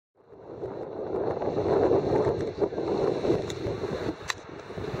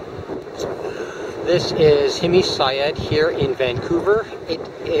This is HiMY SYeD here in Vancouver. It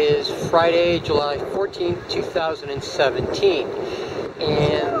is Friday, July 14th, 2017.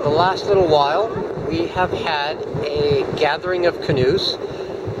 In the last little while, we have had a gathering of canoes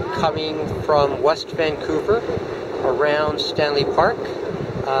coming from West Vancouver around Stanley Park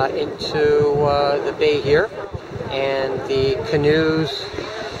into the bay here. And the canoes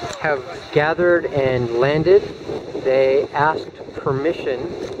have gathered and landed. They asked permission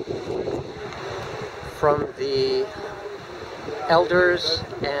from the elders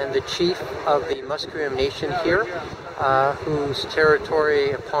and the chief of the Musqueam Nation here, whose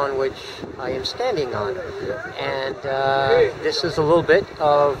territory upon which I am standing on. And this is a little bit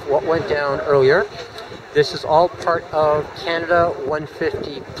of what went down earlier. This is all part of Canada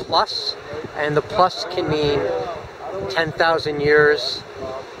 150 plus, and the plus can mean 10,000 years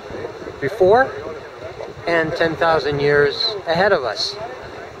before and 10,000 years ahead of us.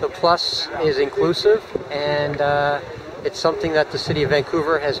 The plus is inclusive, and it's something that the City of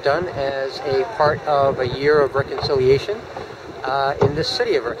Vancouver has done as a part of a year of reconciliation in this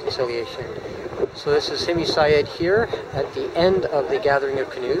City of Reconciliation. So this is HiMY SYeD here at the end of the gathering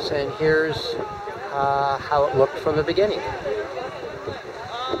of canoes, and here's how it looked from the beginning.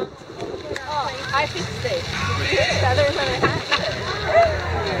 I should stay. Feathers on a hat.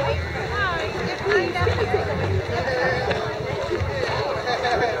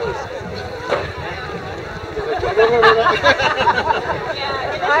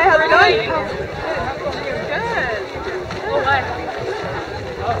 Hi, how's it going? Good. Oh, hi.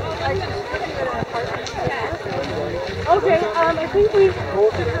 Okay, I think we...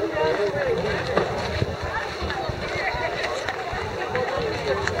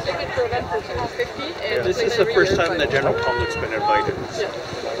 This is the first time the general public's been invited.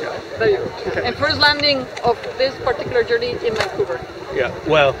 Yeah. And first landing of this particular journey in Vancouver. Yeah,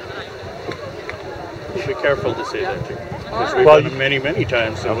 well, be careful to say that too. Because we've done it many, many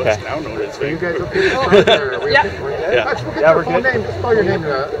times, so it's now known as Vancouver. Yeah, we're good. Name, spell your name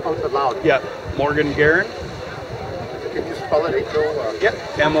out loud. Yeah, Morgan Guerin. Can you spell it?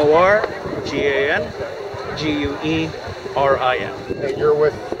 Yeah, MORGANGUERIN. And you're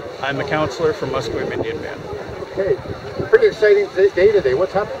with? I'm a counselor from Musqueam Indian Band. Okay, pretty exciting day today.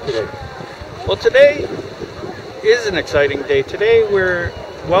 What's happening today? Well, today is an exciting day. Today we're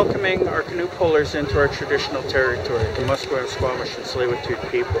welcoming our canoe pullers into our traditional territory, the Musqueam, Squamish, and Tsleil-Waututh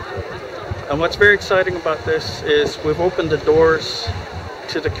people. And what's very exciting about this is we've opened the doors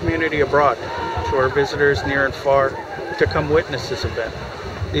to the community abroad, to our visitors near and far, to come witness this event.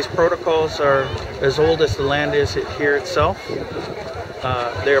 These protocols are as old as the land is here itself.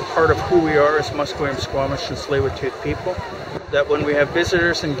 They are part of who we are as Musqueam, Squamish, and Tsleil-Waututh people. That when we have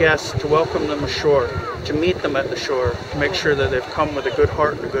visitors and guests, to welcome them ashore, to meet them at the shore, to make sure that they've come with a good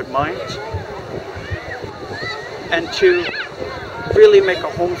heart and a good mind, and to really make a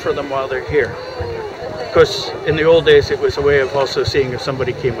home for them while they're here. Because in the old days, it was a way of also seeing if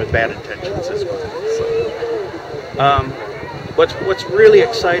somebody came with bad intentions as well. So, what's really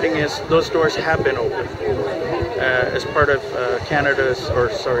exciting is those doors have been opened. As part of Canada's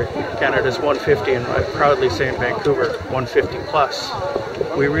 150, and I proudly say in Vancouver, 150 plus.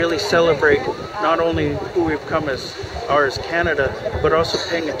 We really celebrate not only who we've come as Canada, but also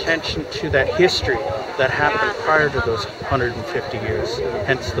paying attention to that history that happened prior to those 150 years,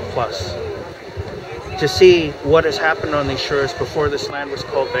 hence the plus. To see what has happened on these shores before this land was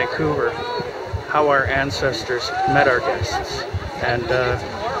called Vancouver, how our ancestors met our guests and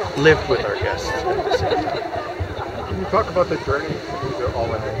lived with our guests. Can you talk about the journey?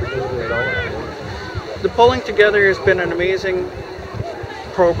 The Pulling Together has been an amazing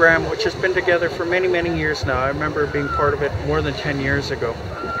program which has been together for many, many years now. I remember being part of it more than 10 years ago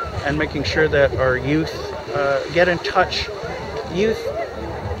and making sure that our youth get in touch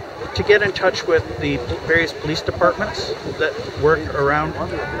with the various police departments that work around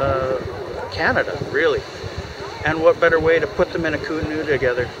Canada, really. And what better way to put them in a canoe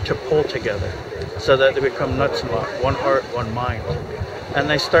together, to pull together, so that they become nuts and bolts, one heart, one mind. And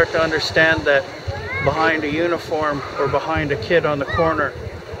they start to understand that behind a uniform or behind a kid on the corner,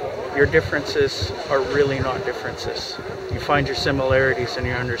 your differences are really not differences. You find your similarities and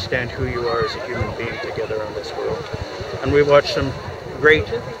you understand who you are as a human being together on this world. And we've watched some great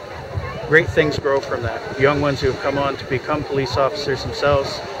things grow from that. Young ones who have come on to become police officers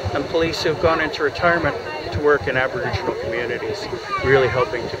themselves, and police who have gone into retirement to work in Aboriginal communities, really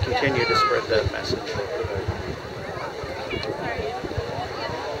helping to continue to spread that message.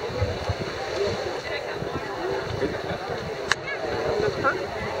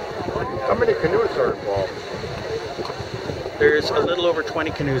 How many canoes are involved? There's a little over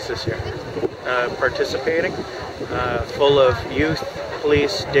 20 canoes this year. participating, full of youth,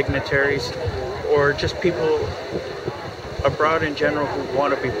 police, dignitaries, or just people abroad in general who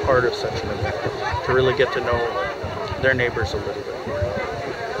want to be part of such an event, to really get to know their neighbors a little bit.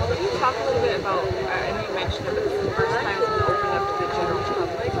 Can you talk a little bit about, I know you mentioned it, but this is the first time it's been opened up to the general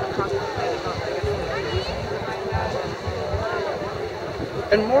public across the planet, about, I guess, some of the reasons behind that?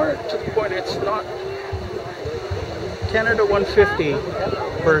 And more to the point, it's not Canada 150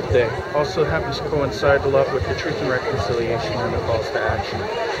 birthday also happens to coincide a lot with the Truth and Reconciliation and the calls to action.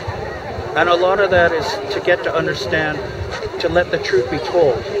 And a lot of that is to get to understand, to let the truth be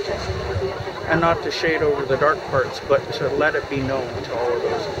told, and not to shade over the dark parts, but to let it be known to all of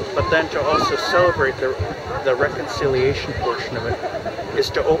those. But then to also celebrate the reconciliation portion of it is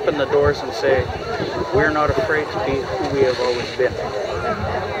to open the doors and say, we're not afraid to be who we have always been.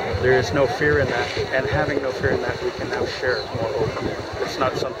 There is no fear in that, and having no fear in that, we can now share it more openly. It's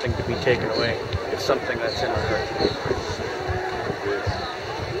not something to be taken away. It's something that's in our heart.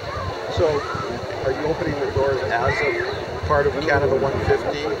 So, are you opening the doors as a part of Canada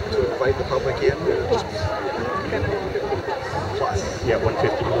 150 to invite the public in? Plus. Yeah,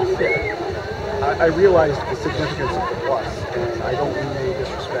 150 plus. I realized the significance of the plus, and I don't mean any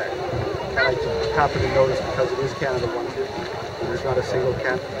disrespect. I just happen to notice because it is Canada 150, and there's not a single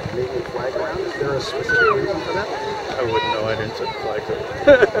Canadian flag around. Is there a specific reason for that? I wouldn't know. I didn't set the flag up.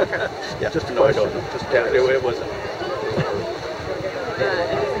 Okay. Yeah, Just a no, I question. don't know. Just it wasn't. Is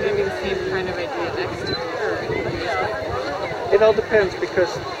it going to be the same kind of idea next year? Or It all depends,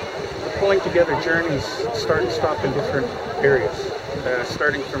 because the pulling together journeys start and stop in different areas.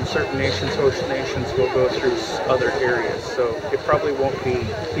 Starting from certain nations, host nations, will go through other areas. So it probably won't be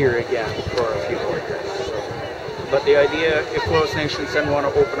here again for a few more years. But the idea, if those nations then want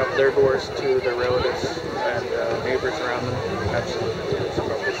to open up their doors to their relatives and neighbors around them, absolutely. It's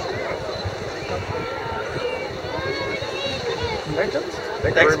probably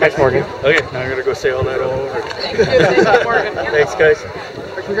Thanks, Thanks, Morgan. Okay, now I'm going to go say all that all over. Thank you. Thank you, Morgan. Thanks, guys.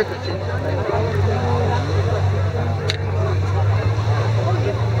 I can get the chief.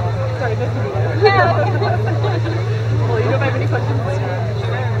 Sorry, nice to meet you. Well, you know if I have any questions?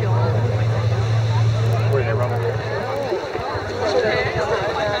 Where they wrong?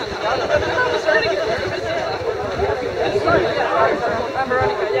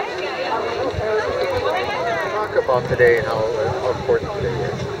 Talk about today and how important today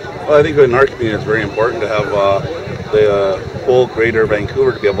is. Well, I think in our community it's very important to have the whole greater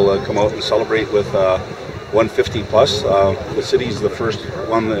Vancouver to be able to come out and celebrate with 150 plus. The city's the first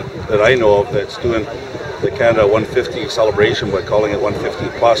one that I know of that's doing the Canada 150 celebration by calling it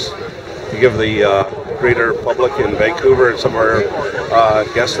 150 plus, to give the greater public in Vancouver and some of our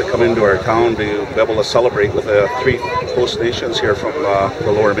guests that come into our town to be able to celebrate with the three host nations here from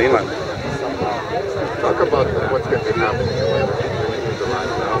the Lower Mainland. Talk about what's going to be happening.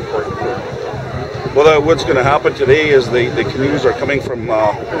 Well, what's going to happen today is the canoes are coming from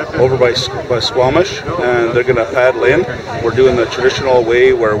over by Squamish, and they're going to paddle in. We're doing the traditional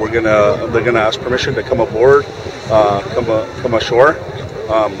way where they're going to ask permission to come aboard, come ashore.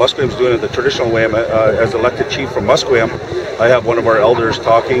 Musqueam's doing it the traditional way. As elected chief from Musqueam, I have one of our elders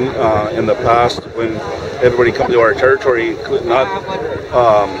talking in the past when everybody come to our territory, not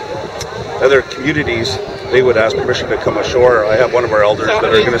other communities, they would ask permission to come ashore. I have one of our elders that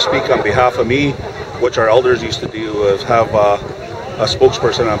are going to speak on behalf of me. Which our elders used to do is have a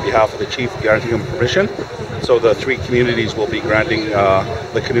spokesperson on behalf of the chief granting him permission. So the three communities will be granting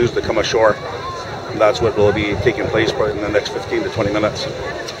the canoes to come ashore. And that's what will be taking place probably in the next 15 to 20 minutes.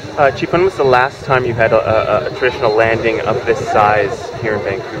 Chief, when was the last time you had a traditional landing of this size here in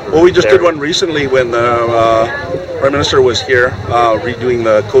Vancouver? Well, we just did one recently when the Prime Minister was here redoing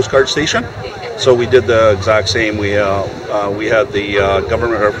the Coast Guard station. So we did the exact same. We had the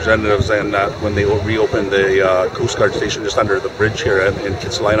government representatives and when they reopened the Coast Guard station just under the bridge here in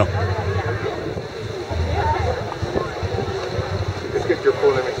Kitsilano. Let's get your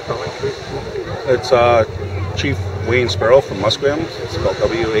full name and spelling, please. It's Chief Wayne Sparrow from Musqueam. It's spelled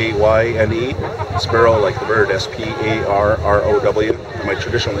W-A-Y-N-E. Sparrow like the bird, S-P-A-R-R-O-W. And my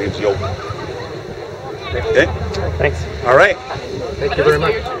traditional name's Yoke. Okay? Thanks. All right. Thank you very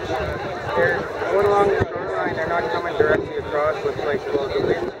much. They're going along the shoreline, they're not coming directly across. Looks like the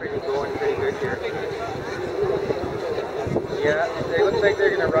wind's going pretty good here. Yeah, it looks like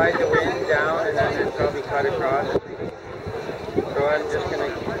they're going to ride the wind down and then probably cut across. So I'm just going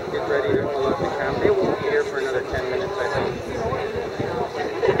to get ready to pull up the camp. They won't be here for another 10 minutes, I think.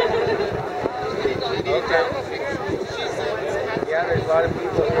 Okay. Yeah, there's a lot of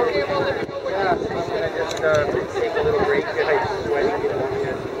people here. Yeah, I'm going to just take a little break because I'm sweating.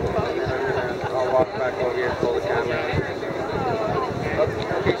 walk back over here and pull the camera out.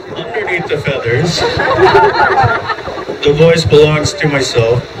 Underneath the feathers, the voice belongs to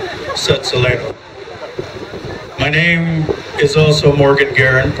myself, Seth Saleno. My name is also Morgan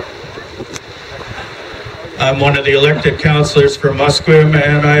Guerin. I'm one of the elected councillors for Musqueam,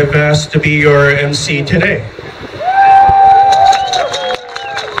 and I've asked to be your MC today.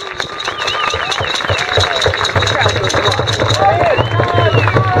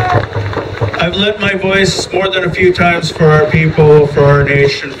 I've lent my voice more than a few times for our people, for our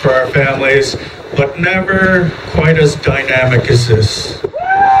nation, for our families, but never quite as dynamic as this.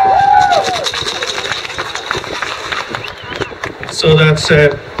 So that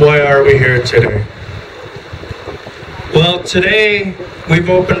said, why are we here today? Well, today we've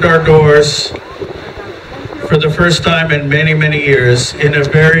opened our doors for the first time in many, many years in a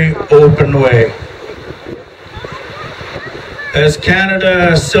very open way. As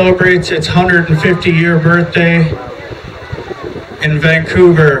Canada celebrates its 150-year birthday, in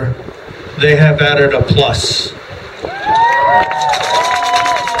Vancouver, they have added a plus.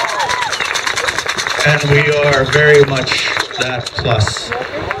 And we are very much that plus.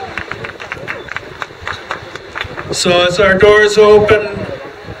 So as our doors open,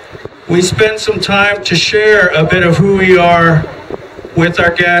 we spend some time to share a bit of who we are with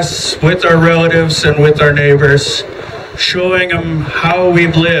our guests, with our relatives, and with our neighbors, showing them how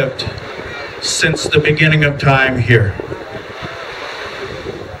we've lived since the beginning of time here.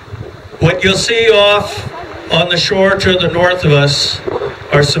 What you'll see off on the shore to the north of us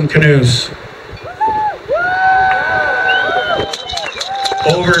are some canoes.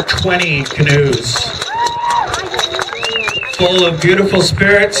 Over 20 canoes, full of beautiful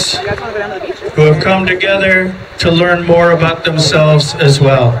spirits who have come together to learn more about themselves as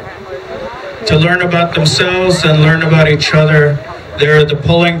well. To learn about themselves and learn about each other. They're the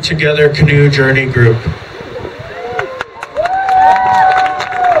Pulling Together Canoe Journey Group.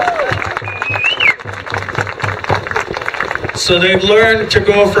 So they've learned to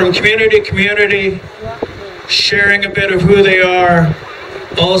go from community to community, sharing a bit of who they are,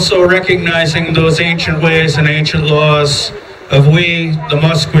 also recognizing those ancient ways and ancient laws of we, the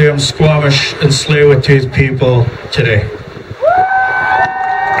Musqueam, Squamish, and Tsleil-Waututh people today.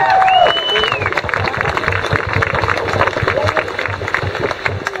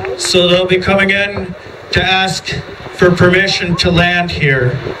 So they'll be coming in to ask for permission to land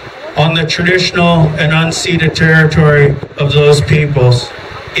here on the traditional and unceded territory of those peoples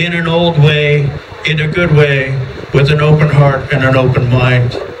in an old way, in a good way, with an open heart and an open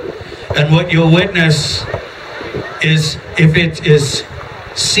mind. And what you'll witness is, if it is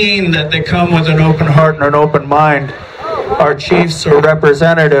seen that they come with an open heart and an open mind, our chiefs or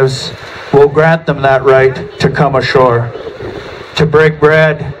representatives will grant them that right to come ashore, to break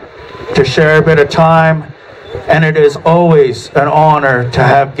bread, to share a bit of time, and it is always an honor to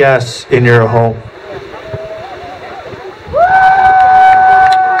have guests in your home.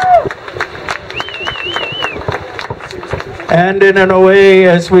 And in a way,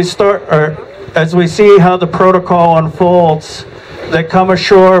 as we see how the protocol unfolds, they come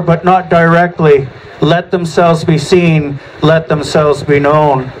ashore but not directly, let themselves be seen, let themselves be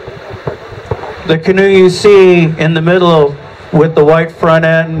known. The canoe you see in the middle with the white front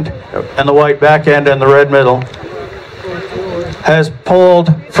end and the white back end and the red middle has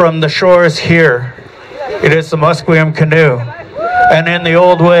pulled from the shores here. It is the Musqueam canoe. And in the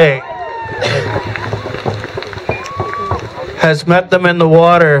old way, has met them in the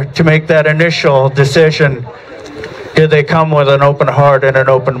water to make that initial decision. Did they come with an open heart and an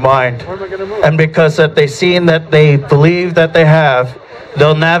open mind? And because that they've seen that they believe that they have,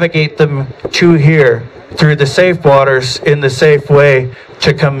 they'll navigate them to here through the safe waters in the safe way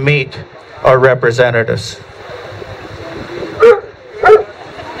to come meet our representatives.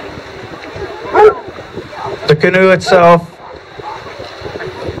 The canoe itself,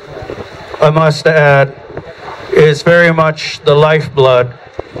 I must add, is very much the lifeblood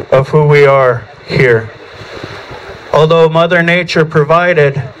of who we are here. Although Mother Nature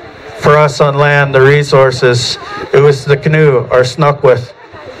provided for us on land the resources, it was the canoe, our snuckwith,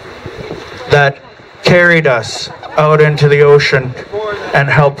 that carried us out into the ocean and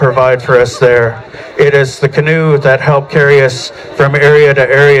helped provide for us there. It is the canoe that helped carry us from area to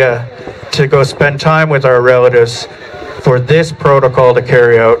area to go spend time with our relatives for this protocol to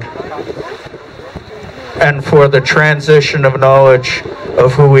carry out, and for the transition of knowledge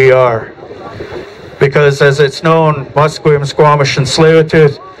of who we are. Because as it's known, Musqueam, Squamish, and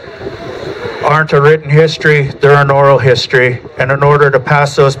Tsleil-Waututh aren't a written history, they're an oral history. And in order to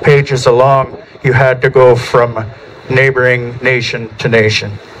pass those pages along, you had to go from neighboring nation to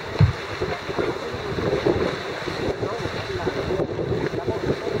nation.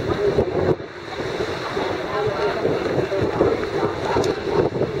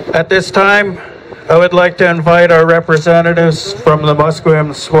 At this time, I would like to invite our representatives from the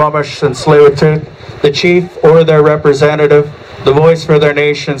Musqueam, Squamish, and Tsleil-Waututh, the chief or their representative, the voice for their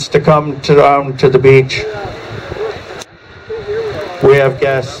nations, to come down to the beach. We have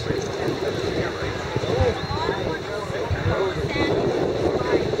guests.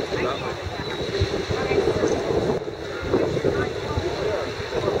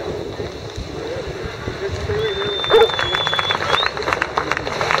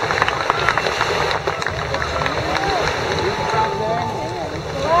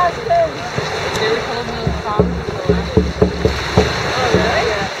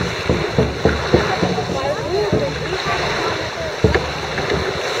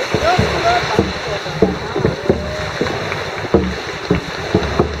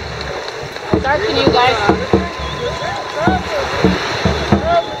 Can you guys?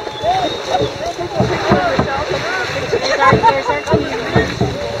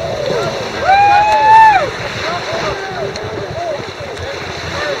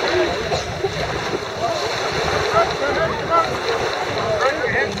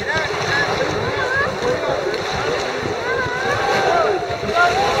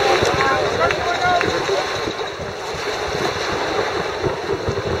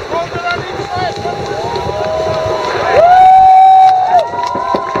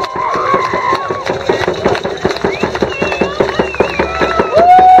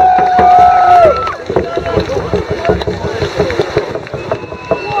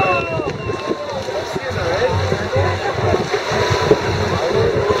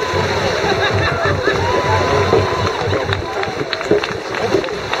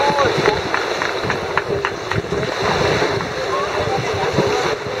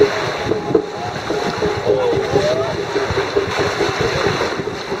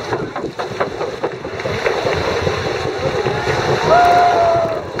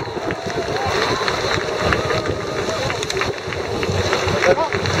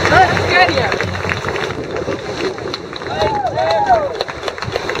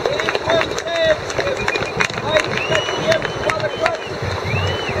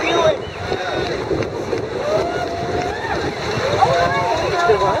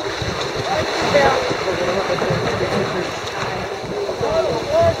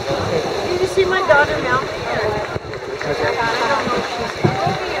 Did you see my daughter now?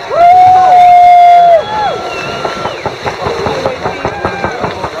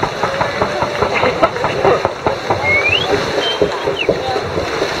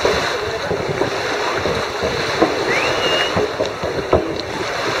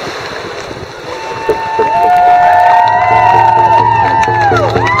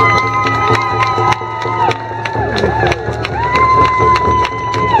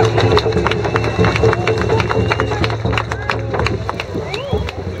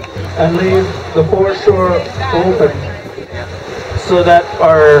 And leave the foreshore open so that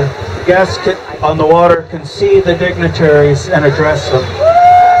our guests on the water can see the dignitaries and address them.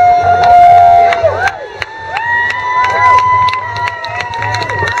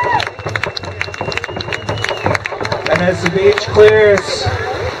 And as the beach clears,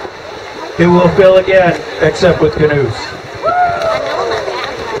 it will fill again, except with canoes.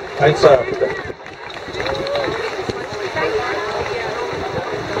 Lights up.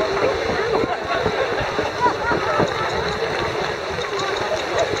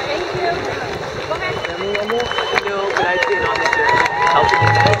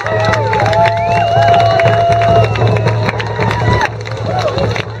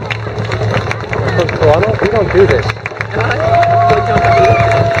 Toronto, we don't do this.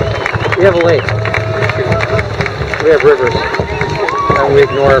 We have a lake. We have rivers. And we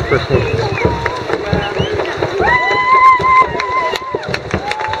ignore our First Nations.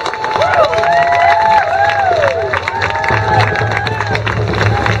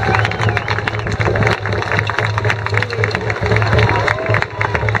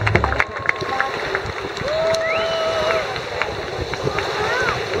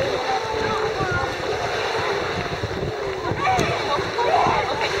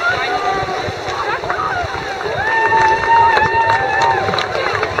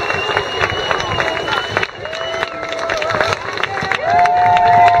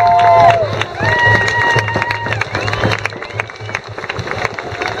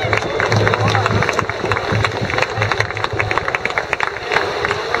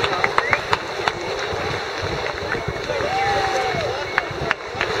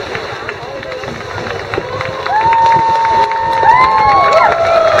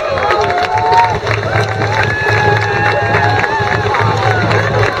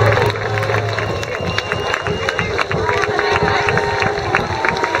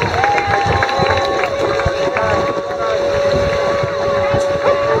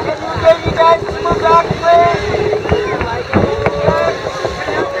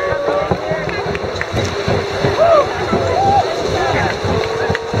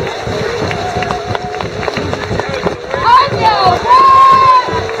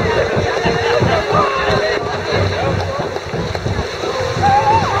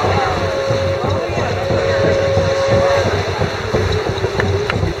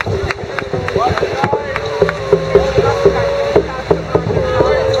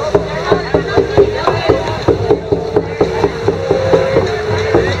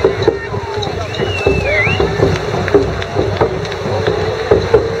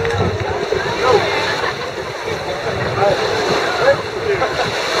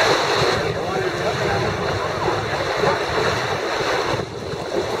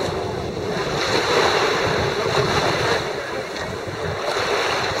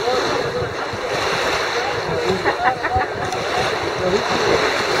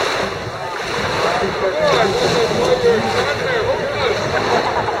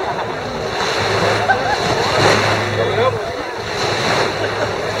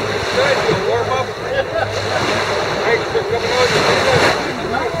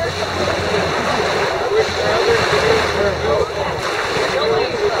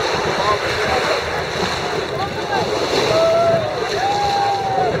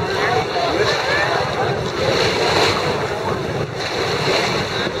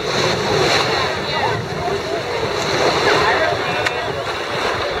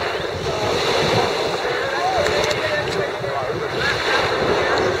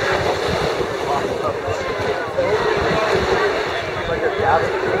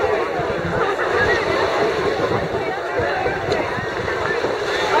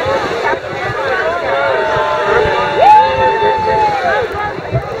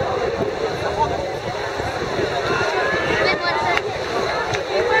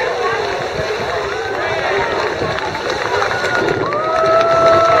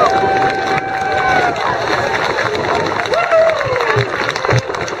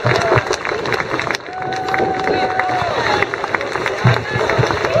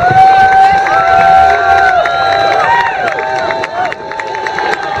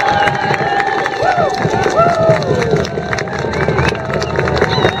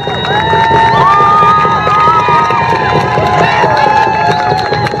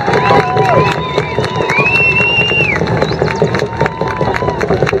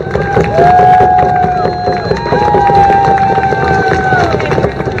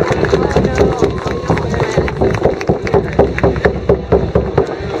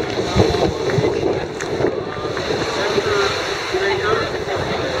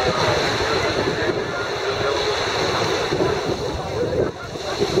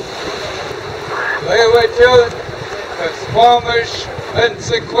 Squamish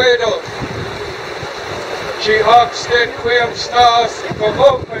Unceded Musqueam Stas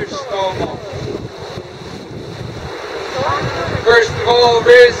Stomo. First of all,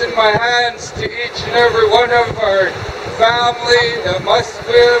 raising my hands to each and every one of our family, the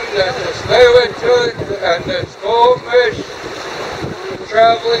Musqueam, the HiMY and the Squamish,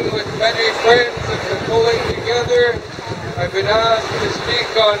 traveling with many friends and the pulling together. I've been asked to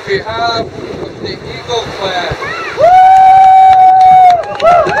speak on behalf of the Eagle Clan.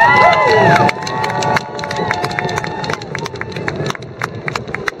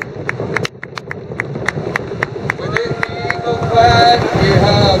 Within the Eagle Clan, we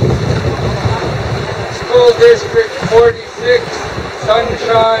have School District 46,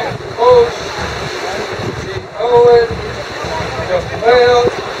 Sunshine Coast, the Owen, the Vale.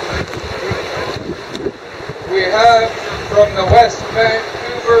 We have from the West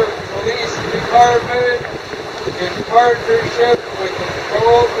Vancouver Police Department, in partnership with the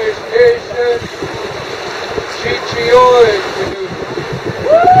Canoes Nation, Canoes.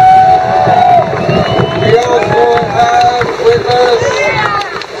 We also have with us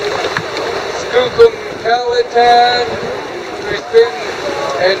Skookum Kalitan, who's been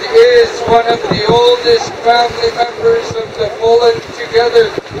and is one of the oldest family members of the Pulling Together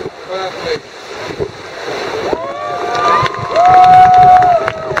family.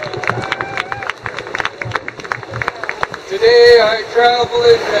 Today I travel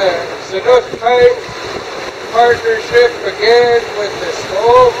in the Chinook Heights partnership again with the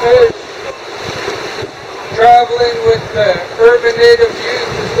Skullfish, traveling with the Urban Native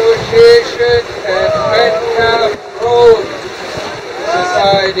Youth Association and Metcalf Road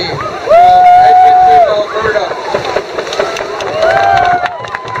Society from Edmonton, Alberta.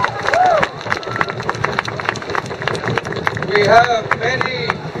 We have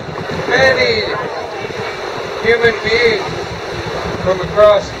many human beings from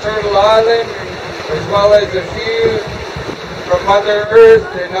across Turtle Island, as well as a few from Mother Earth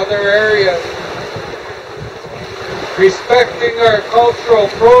and other areas. Respecting our cultural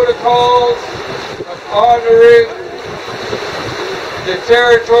protocols of honoring the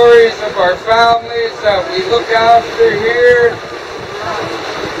territories of our families that we look after here,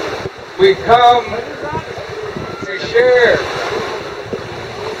 we come to share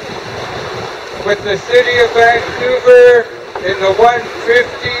with the City of Vancouver in the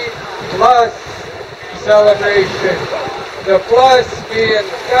 150 plus celebration. The plus being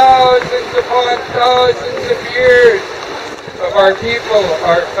thousands upon thousands of years of our people,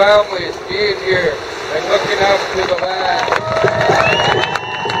 our families being here and looking after the land.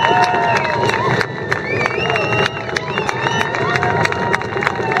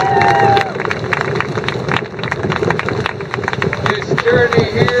 This journey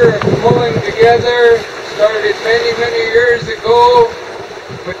here of pulling together started many, many years ago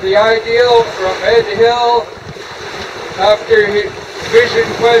with the ideal from Ed Hill after his Vision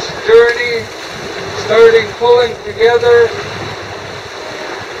Quest journey, starting pulling together,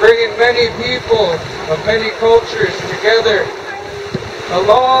 bringing many people of many cultures together. A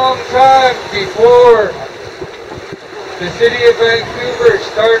long time before the city of Vancouver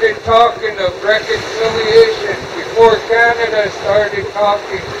started talking of reconciliation, before Canada started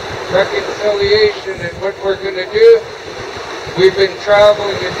talking reconciliation and what we're going to do, we've been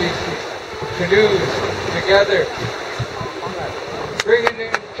traveling in these canoes together, bringing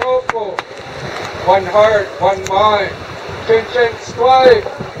in Choco, one heart, one mind, Chen Squad,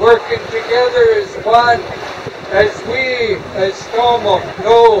 working together as one, as we, as Tomo,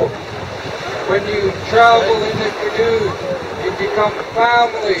 know when you travel in a canoe, you become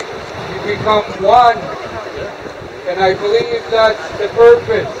family, you become one. And I believe that's the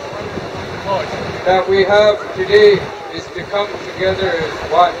purpose that we have today, is to come together as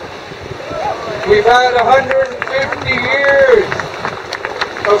one. We've had 150 years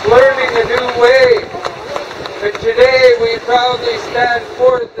of learning a new way, but today we proudly stand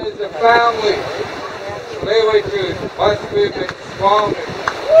forth as a family, Leewaytude, Musqueam, and Squamish,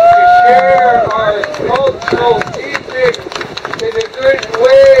 to share our cultural teaching in a good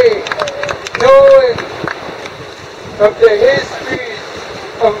way, knowing of the histories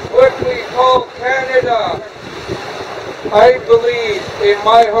of what we call Canada. I believe in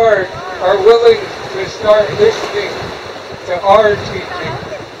my heart are willing to start listening to our teaching.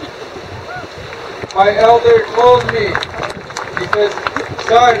 My elder told me, he says,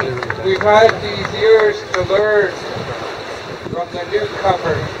 son, we've had these years to learn from the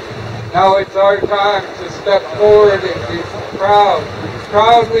newcomer. Now it's our time to step forward and be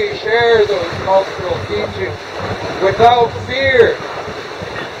proudly share those cultural teachings without fear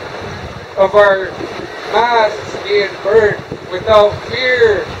of our masks being burnt, without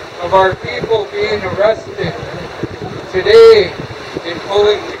fear of our people being arrested. Today, in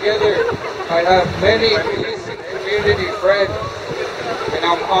pulling together, I have many police and community friends, and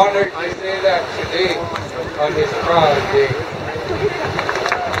I'm honored to say that today on this proud day.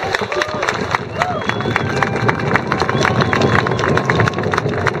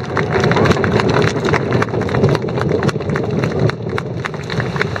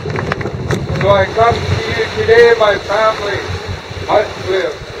 So I come to you today, my family,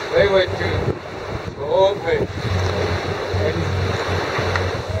 Musqueam, Leewaytude, open, and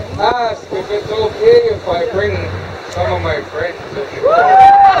ask if it's okay if I bring some of my friends in.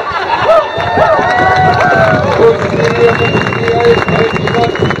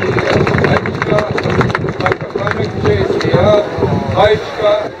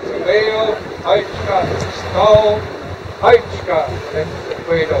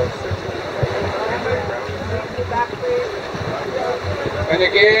 And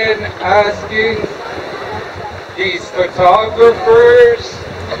again, asking these photographers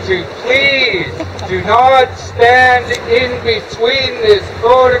to please do not stand in between this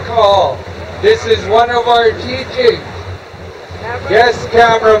protocol. This is one of our teachings. Yes,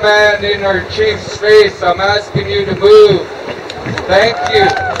 cameraman in our chief's face, I'm asking you to move. Thank you.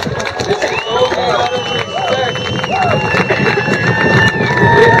 This is only out of respect.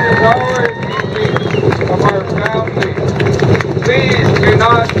 This is our teaching of our family. Please do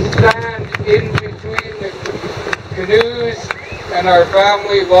not stand in between the canoes and our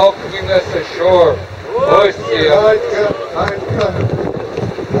family welcoming us ashore. I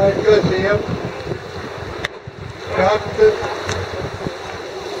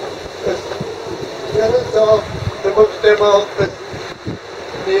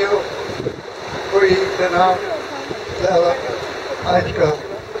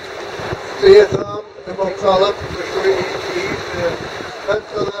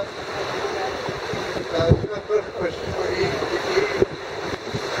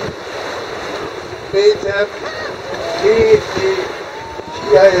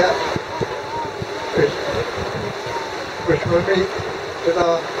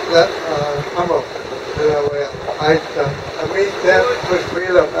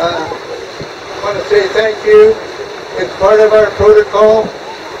want to say thank you. It's part of our protocol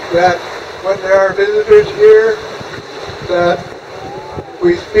that when there are visitors here, that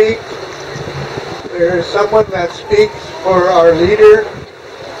we speak. There is someone that speaks for our leader,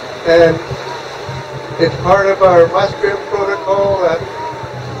 and it's part of our Musqueam protocol that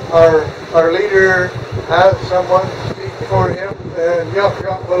our leader has someone speak for him, and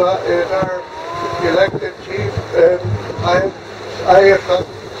Yakapala is our elected chief, and I am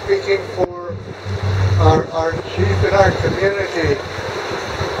speaking for our chief in our community.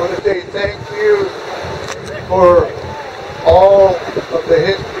 I want to say thank you for all of the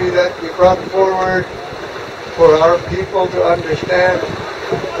history that you brought forward for our people to understand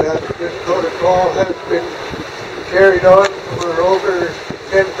that this protocol has been carried on for over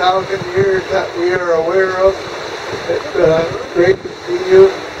 10,000 years that we are aware of. It's great to see you.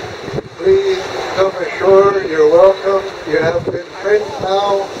 Please come ashore. You're welcome. You have been friends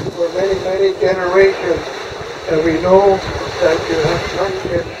now for many, many generations. And we know that you have come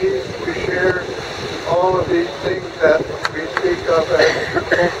in peace to share all of these things that we speak of as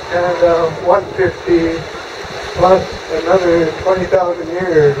Canada 150 plus another 20,000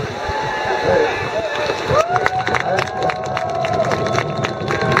 years.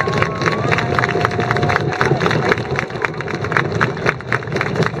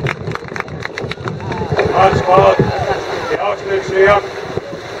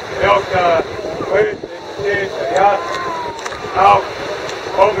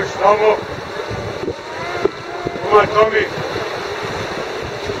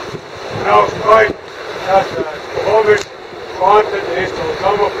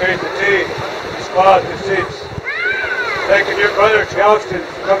 Thanking your brother Charleston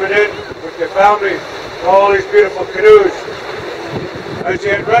for coming in with your family, all these beautiful canoes. As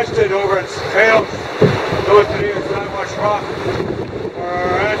you had rested over its trails, though today is not much rock, for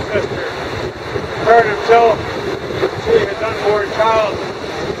our ancestor heard himself, seeing his unborn child,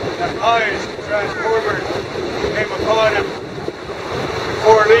 that eyes transformers came upon him.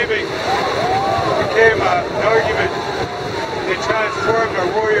 Before leaving, it became an argument. They transformed a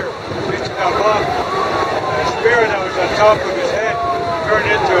warrior into a mob. The spear that was on top of his head turned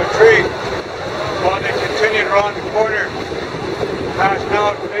into a tree. While they continued around the corner, past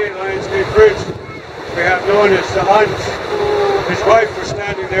now the main landscape bridge, we have known as the Huns. His wife was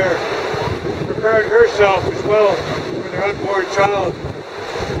standing there, preparing herself as well for their unborn child.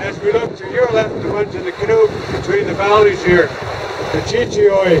 As we look to your left, the ones in the canoe between the valleys here, the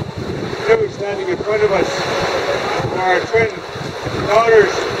Chichioi canoe standing in front of us, our twin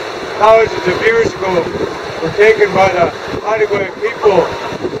daughters, thousands of years ago, were taken by the Haudegoi people.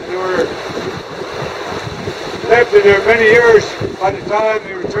 They were lived in there many years. By the time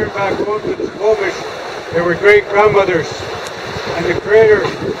they returned back home to the Squamish, they were great grandmothers. And the Creator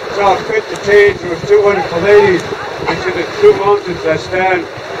saw fit to change those 200 ladies into the two mountains that stand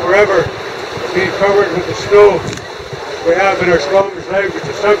forever, being covered with the snow. We have in our Squamish language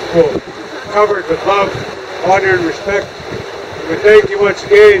a Sunko, covered with love, honor, and respect. And we thank you once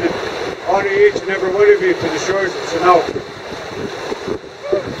again and honor each and every one of you to the shores of Canoes.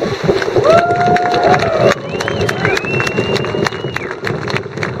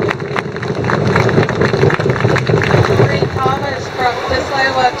 Great comments from the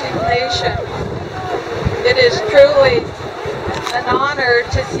Tsleil-Waututh Nation. It is truly an honor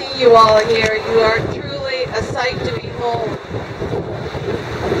to see you all here. You are truly a sight to behold.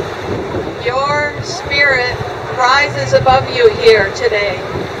 Your spirit rises above you here today.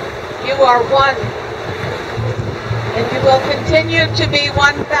 You are one, and you will continue to be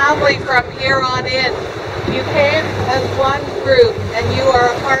one family from here on in. You came as one group, and you are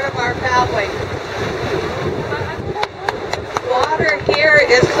a part of our family. Water here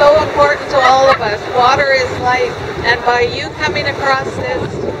is so important to all of us. Water is life, and by you coming across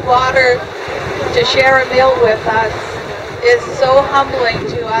this water to share a meal with us is so humbling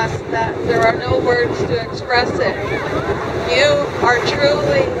to us that there are no words to express it. You are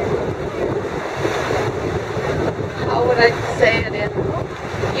truly, how would I say it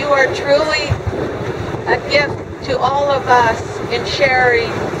you are truly a gift to all of us in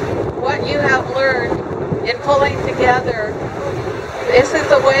sharing what you have learned in pulling together. This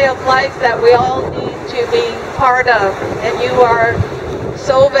is a way of life that we all need to be part of, and you are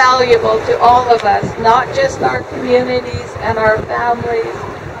so valuable to all of us, not just our communities and our families,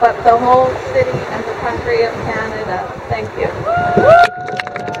 but the whole city and the country of Canada. Thank you.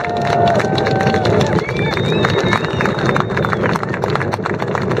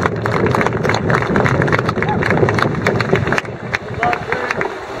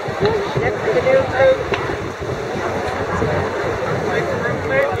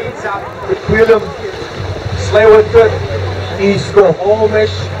 Willem Tsleil-Waututh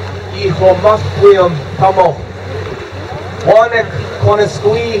Squamish Musqueam Tamo Wanek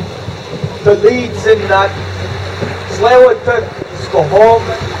Konasqui the leads in that Tsleil-Waututh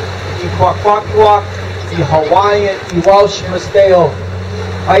Squamish Kwakwakwa Hawaiian Welsh Musteo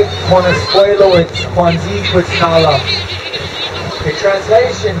Ike Konasquelo and Kwanzi Kwitnala. In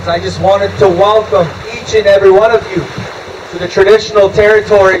translations, I just wanted to welcome each and every one of you to the traditional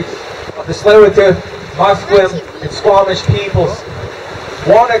territories of the Tsleil-Waututh, Musqueam, and Squamish peoples.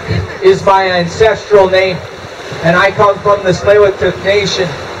 Wanek is my ancestral name. and I come from the Tsleil-Waututh Nation.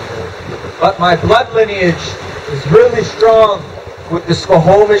 But my blood lineage is really strong with the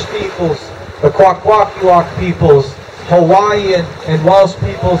Squamish peoples, the Kwakwaka'wakw peoples, Hawaiian and Welsh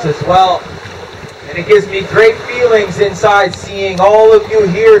peoples as well. And it gives me great feelings inside seeing all of you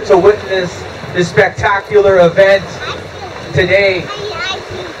here to witness this spectacular event today.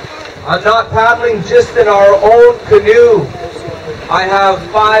 I'm not paddling just in our own canoe. I have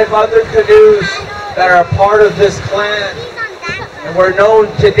 5 other canoes that are part of this clan. And we're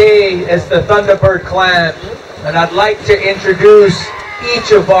known today as the Thunderbird clan. And I'd like to introduce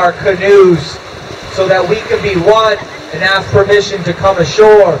each of our canoes so that we can be one and ask permission to come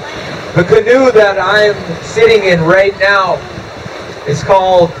ashore. The canoe that I'm sitting in right now is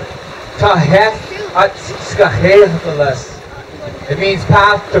called Taheth Atskahelas. It means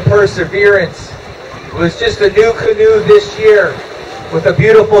path to perseverance. It was just a new canoe this year with a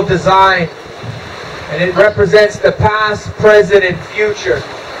beautiful design. And it represents the past, present, and future.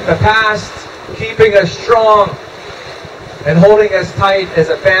 The past keeping us strong and holding us tight as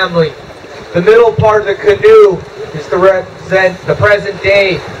a family. The middle part of the canoe is to represent the present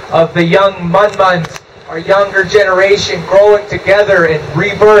day of the young Munmuns, our younger generation growing together in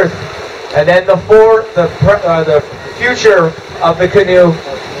rebirth. And then the future of the canoe,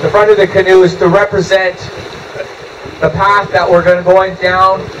 the front of the canoe, is to represent the path that we're going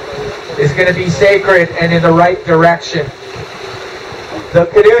down is going to be sacred and in the right direction. The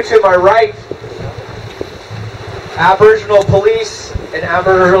canoe to my right, Aboriginal Police and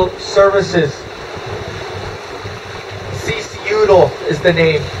Aboriginal Services. CCUDL is the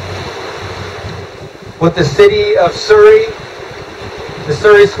name. With the City of Surrey, the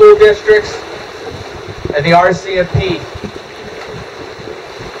Surrey School Districts, and the RCMP.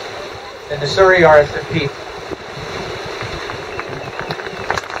 And the Surrey RCMP.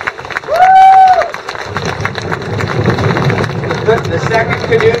 The second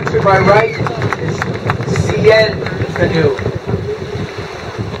canoe to my right is SYeD canoe.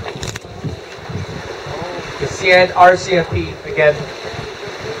 The SYeD RCMP again.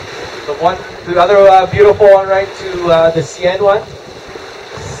 The other beautiful one right to the SYeD one.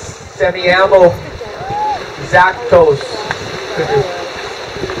 Semiamo Zactos canoe.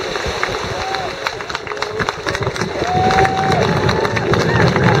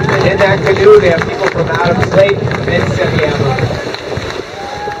 And in that canoe they have people from Adams Lake and Semiamo.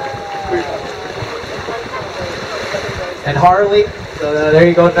 And Harley, so there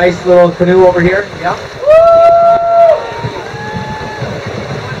you go, nice little canoe over here. Yeah.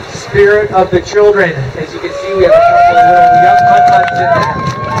 Spirit of the children. As you can see, we have a couple of little young Munmuns in there.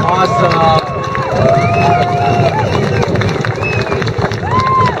 Awesome.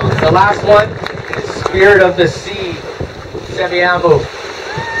 The last one is Spirit of the Sea, Semiamo.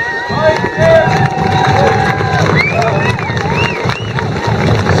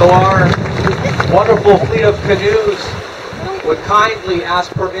 So our wonderful fleet of canoes would kindly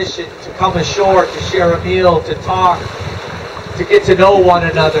ask permission to come ashore to share a meal, to talk, to get to know one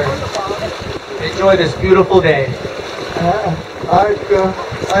another. Enjoy this beautiful day. I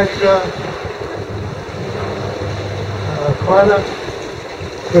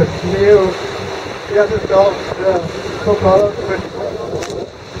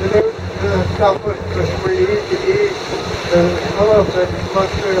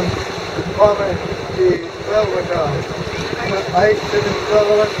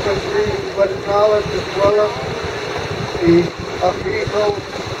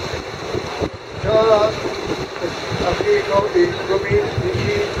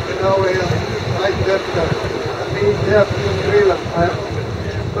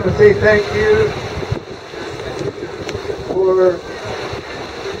want to say thank you for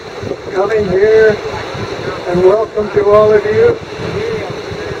coming here, and welcome to all of you.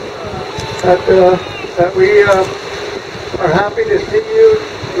 That we are happy to see you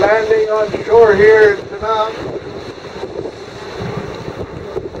landing on shore here in Canoes,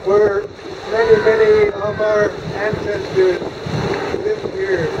 where many of our ancestors lived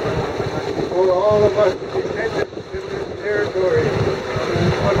here, for all of us descendants in this territory. I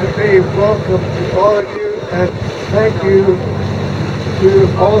want to say welcome to all of you, and thank you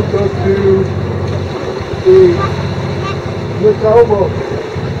also to the Musomo,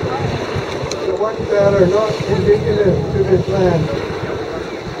 the ones that are not indigenous to this land,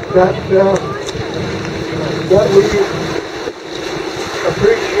 that we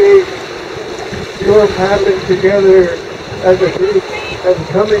appreciate your paddling together as a group and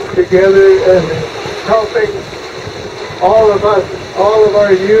coming together and helping all of us, all of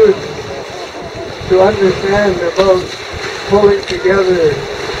our youth, to understand about pulling together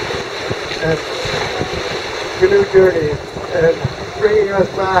and canoe journey and bringing us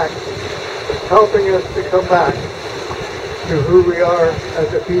back, helping us to come back to who we are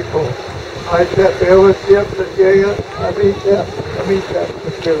as a people. HiMY SYeD, HiMY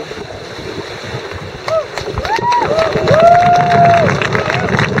SYeD.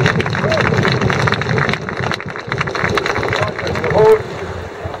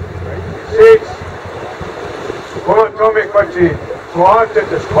 Unceded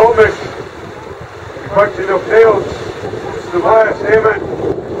Musqueam, Unceded Musqueam, the last amen,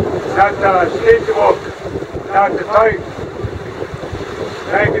 not Steve, not the tight.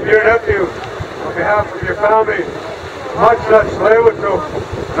 Thank you, dear nephew, on behalf of your family, much less and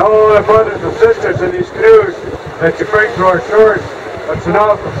all the brothers and sisters in these canoes that you bring to our shores. That's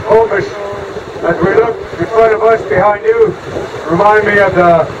enough of Musqueam. As we look in front of us, behind you, remind me of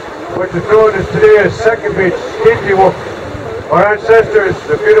what is known as today as Second Beach, Steve. Our ancestors,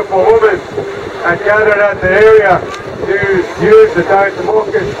 the beautiful women, had gathered at the area to use the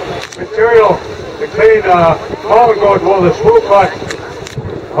diatomochus material to clean mountain goat wool, the swoop hut,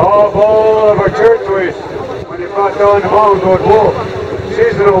 all of our territories when they brought down the mountain goat wool.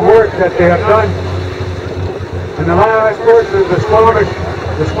 Seasonal work that they have done. And the last person of the Squamish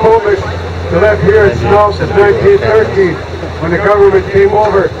to live here in Snow since 1913 when the government came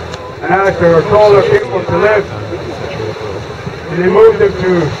over and asked or told our people to live. And they moved them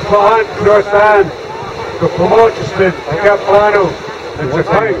to Plant, North Van, to Pomocheston, Caplano, and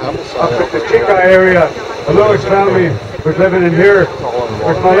Sakai, up at the Chica area. The Lewis family was living in here.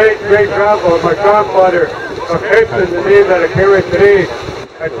 With my late great-grandfather, my grandfather, Captain, the name that I carry today,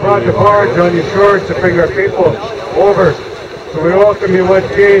 had brought the barge on the shores to bring our people over. So we welcome you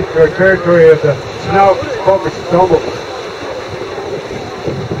once again to our territory of the Snout, Squamish, and Tumble.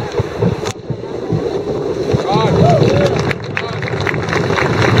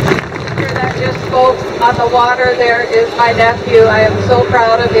 On the water there is my nephew. I am so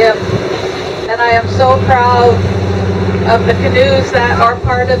proud of him, and I am so proud of the canoes that are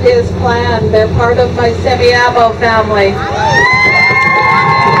part of his clan. They're part of my Semiamo family.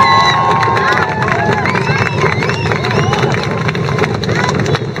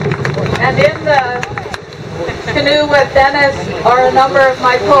 And in the canoe with Dennis are a number of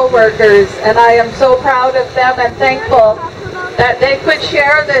my co-workers, and I am so proud of them and thankful that they could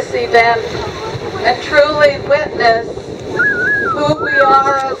share this event and truly witness who we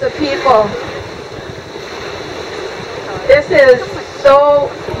are as a people. This is so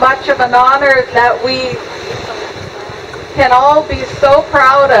much of an honor that we can all be so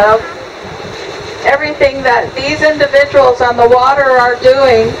proud of everything that these individuals on the water are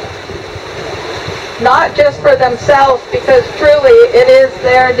doing, not just for themselves, because truly it is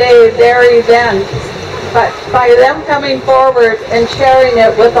their day, their event, but by them coming forward and sharing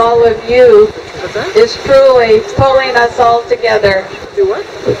it with all of you is truly pulling us all together.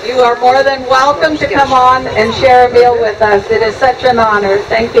 You are more than welcome to come on and share a meal with us. It is such an honor.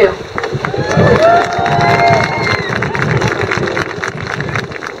 Thank you.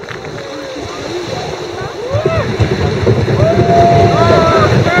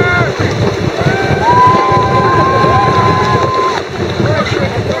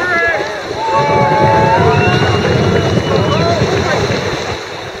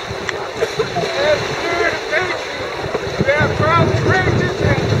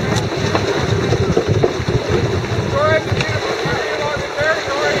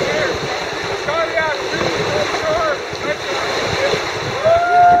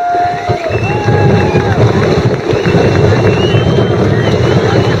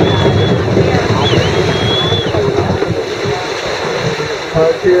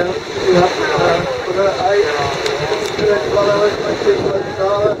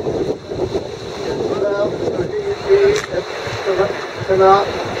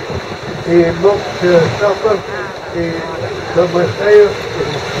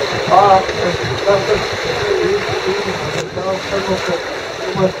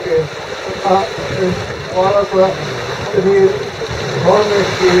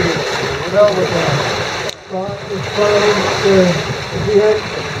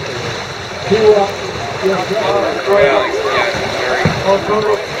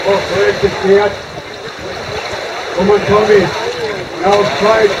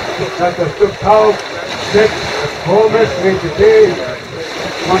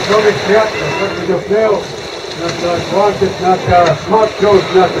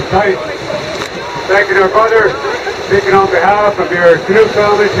 Thanking our brother, speaking on behalf of your canoe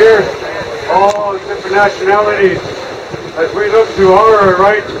families here, all different nationalities. As we look to our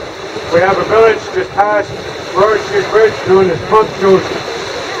right, we have a village just past Royal Street Bridge known as Canoes.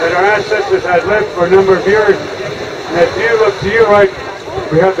 that our ancestors had lived for a number of years. And as you look to your right,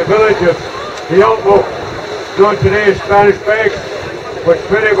 we have the village of the Alto, known today as Spanish Banks, which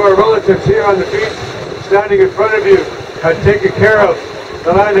many of our relatives here on the beach, standing in front of you, had taken care of.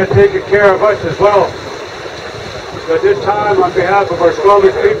 The land had taken care of us as well. So at this time, on behalf of our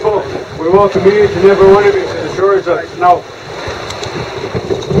Squamish people, we welcome each and every one of you to the shores of Snow.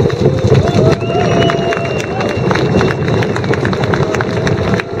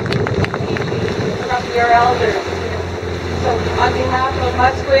 From your elders. So on behalf of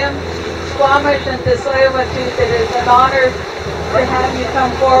Musqueam, Squamish, and Tsleil-Waututh, it is an honor to have you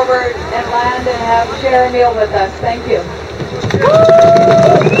come forward and land and share a meal with us. Thank you.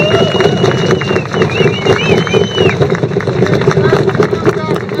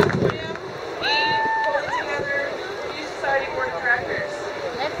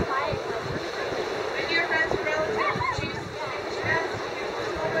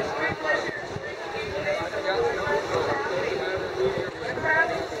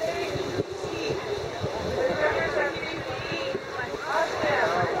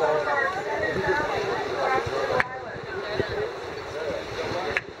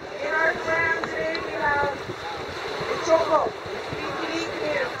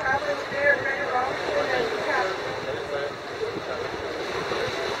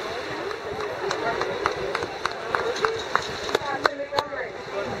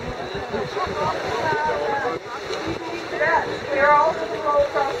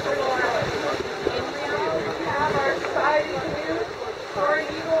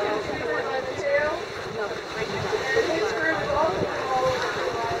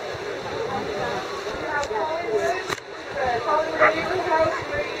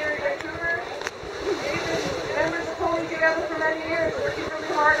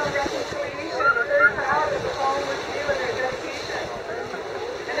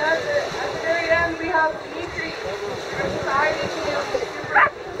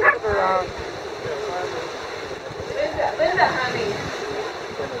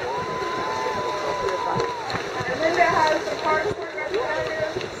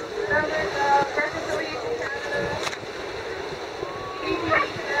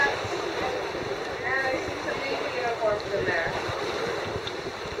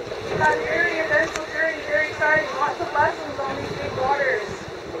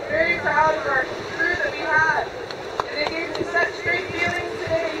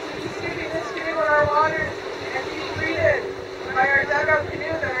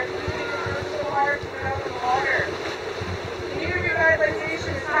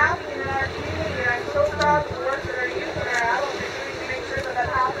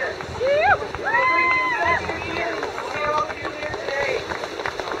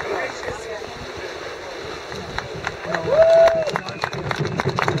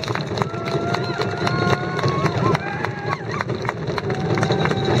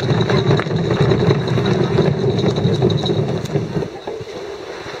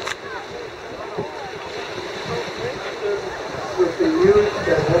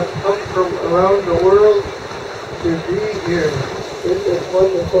 around the world to be here in this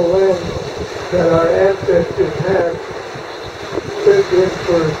wonderful land that our ancestors have lived in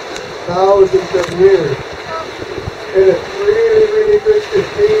for thousands of years. And it's really, really good to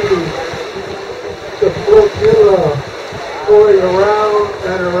see the flotilla going around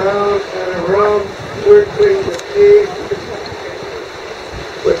and around and around, circling the cape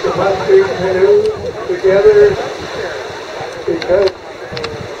with the Musqueam canoes together, because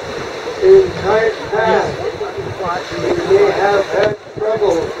in times past we may have had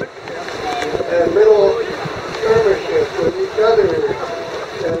trouble and little skirmishes with each other,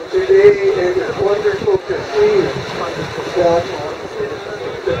 and today it is wonderful to see that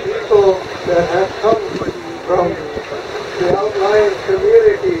the people that have come from the outlying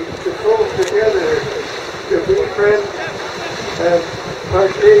communities to pull together to be friends and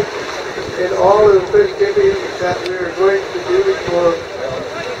partake in all of the festivities that we are going to do for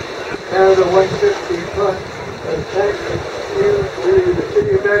Canada 150 Plus. And thank you to the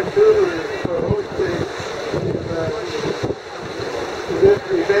City of Vancouver for hosting this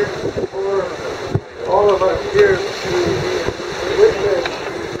event for all of us here to witness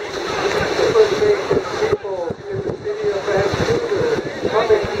the First Nations people in the City of Vancouver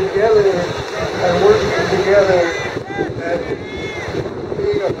coming together and working together and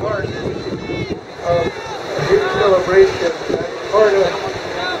being a part of a huge celebration and part of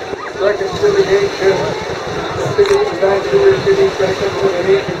reconciliation, the City of Vancouver City's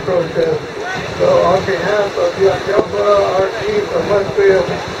reconciliation process. So on behalf of the Achelpa, our chief of Musqueam,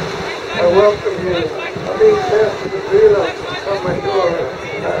 I welcome you. Amin Seth Vila from Vancouver.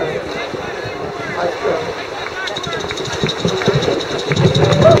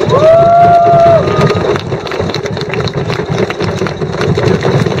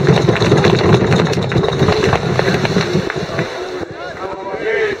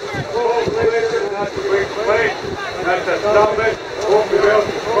 plate, that's a summit, open up,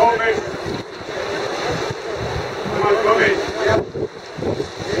 coming. Come on, coming.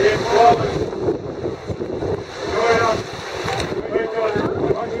 Keep flowing. Going up. Get on.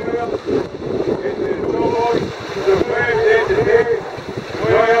 Going up. Into the door. The waves into here.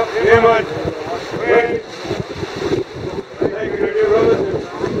 Going up, Newman. Waves. Taking your new relatives.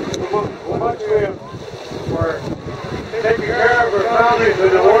 Come on, Graham. We're taking care of our families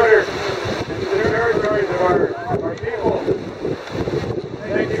and the orders and the territories of our people.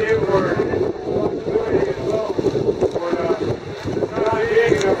 Thank you for doing it as well, for the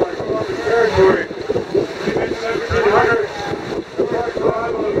not-being of our territory. In 1700, the first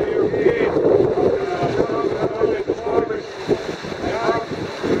arrival of the Europeans, the Spanish, and out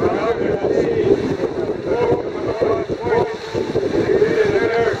to the sea, both of the points, they did it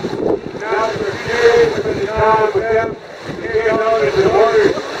there. Now for years, spending time with them, came out into the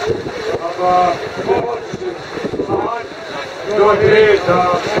waters of boats and on. So it is, I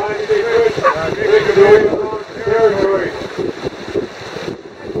think good, think of the way along the territory.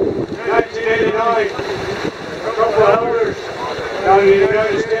 1989, a couple of elders down in the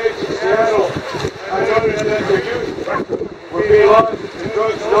United States in Seattle, I noticed that the youth were being lost in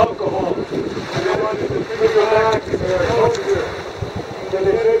drugs and alcohol, and they wanted to bring them back to their culture. So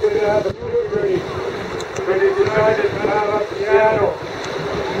they said they didn't have a food ready, but they decided to have up Seattle.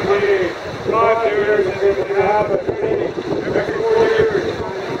 They thought there and they were going to have it ready every 4 years.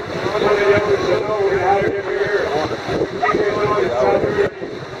 One of the elders said, no, we're going to have it every year. We came on and had it ready.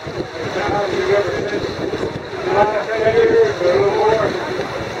 And now we've ever since. In the last 10 years, or a little more,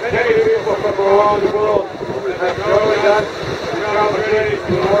 many people from around the world have joined us and come ready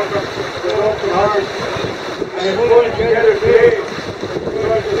to welcome with open hearts. And we're pulling together today. We're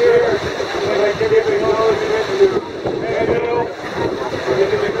going to hear, and I give you acknowledgement to Daniel, to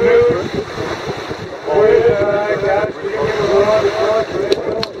the Canoes, for it is an act that we give you a lot of applause for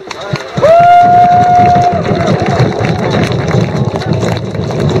Daniel.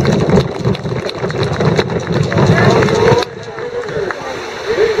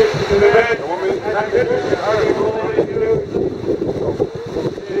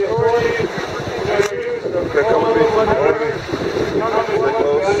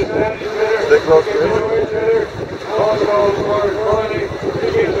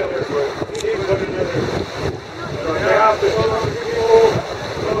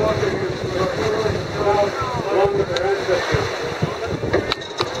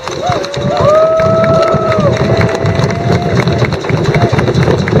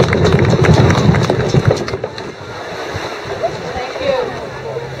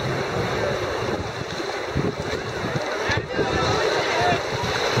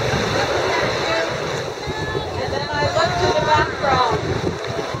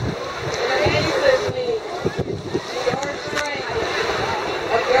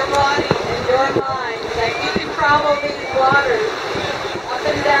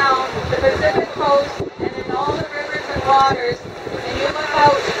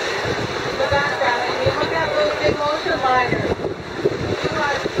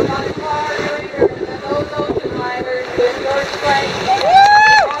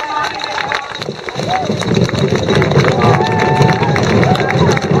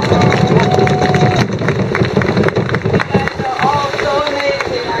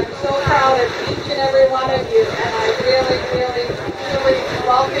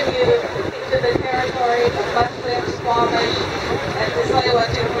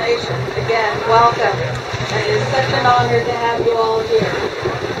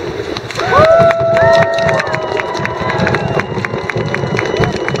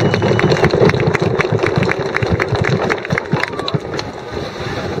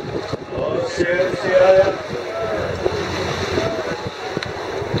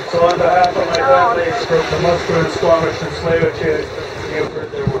 So on behalf of my families from the Musqueam, Squamish, and Tsleil-Waututh, you've heard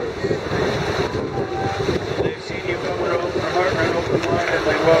their words. They've seen you coming over from Martin and open wine, and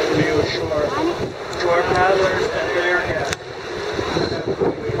they welcome you ashore. To our paddlers and their guests,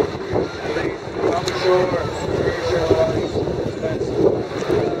 please come ashore, raise your lives, spend some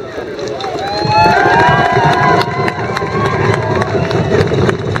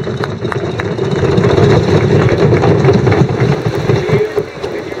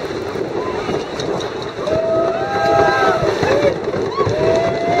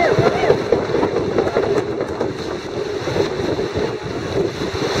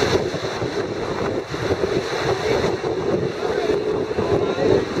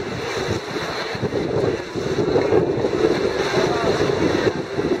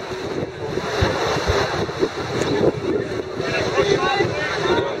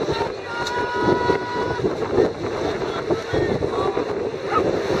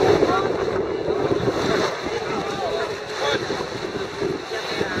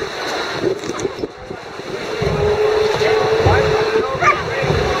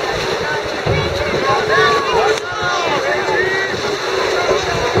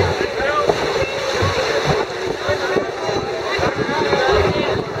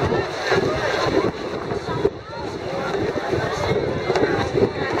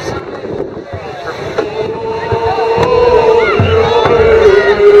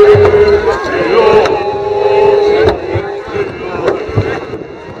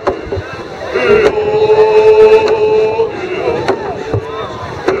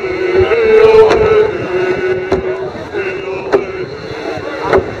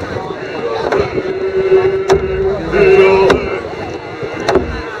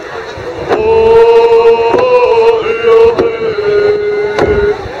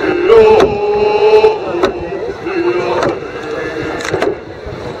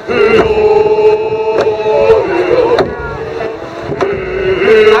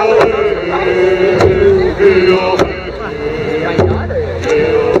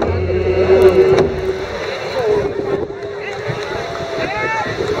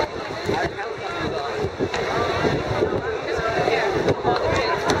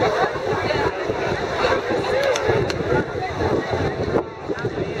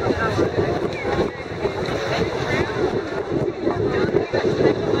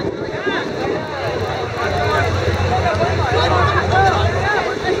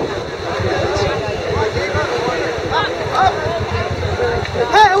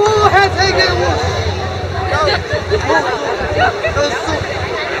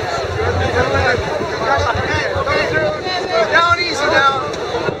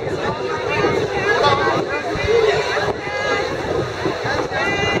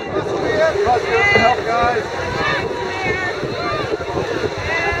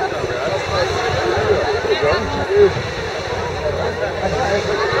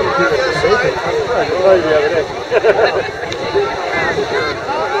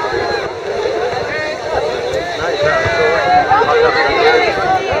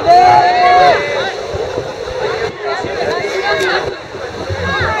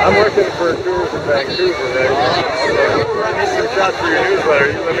I'm working for Tours in Vancouver right now. I need some shots for your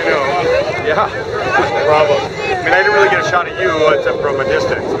newsletter. You let me know. Yeah, no problem. I mean, I didn't really get a shot of you except from a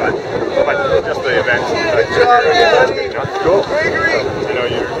distance, but just the events. Cool. You know,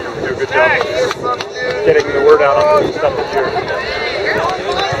 you do a good job getting the word out on the stuff that you're.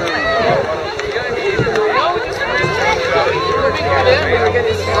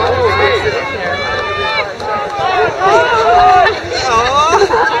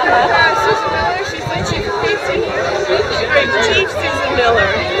 Susan Miller, she's the chief of pizza here. Chief Susan Miller.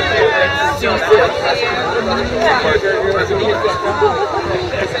 Susan.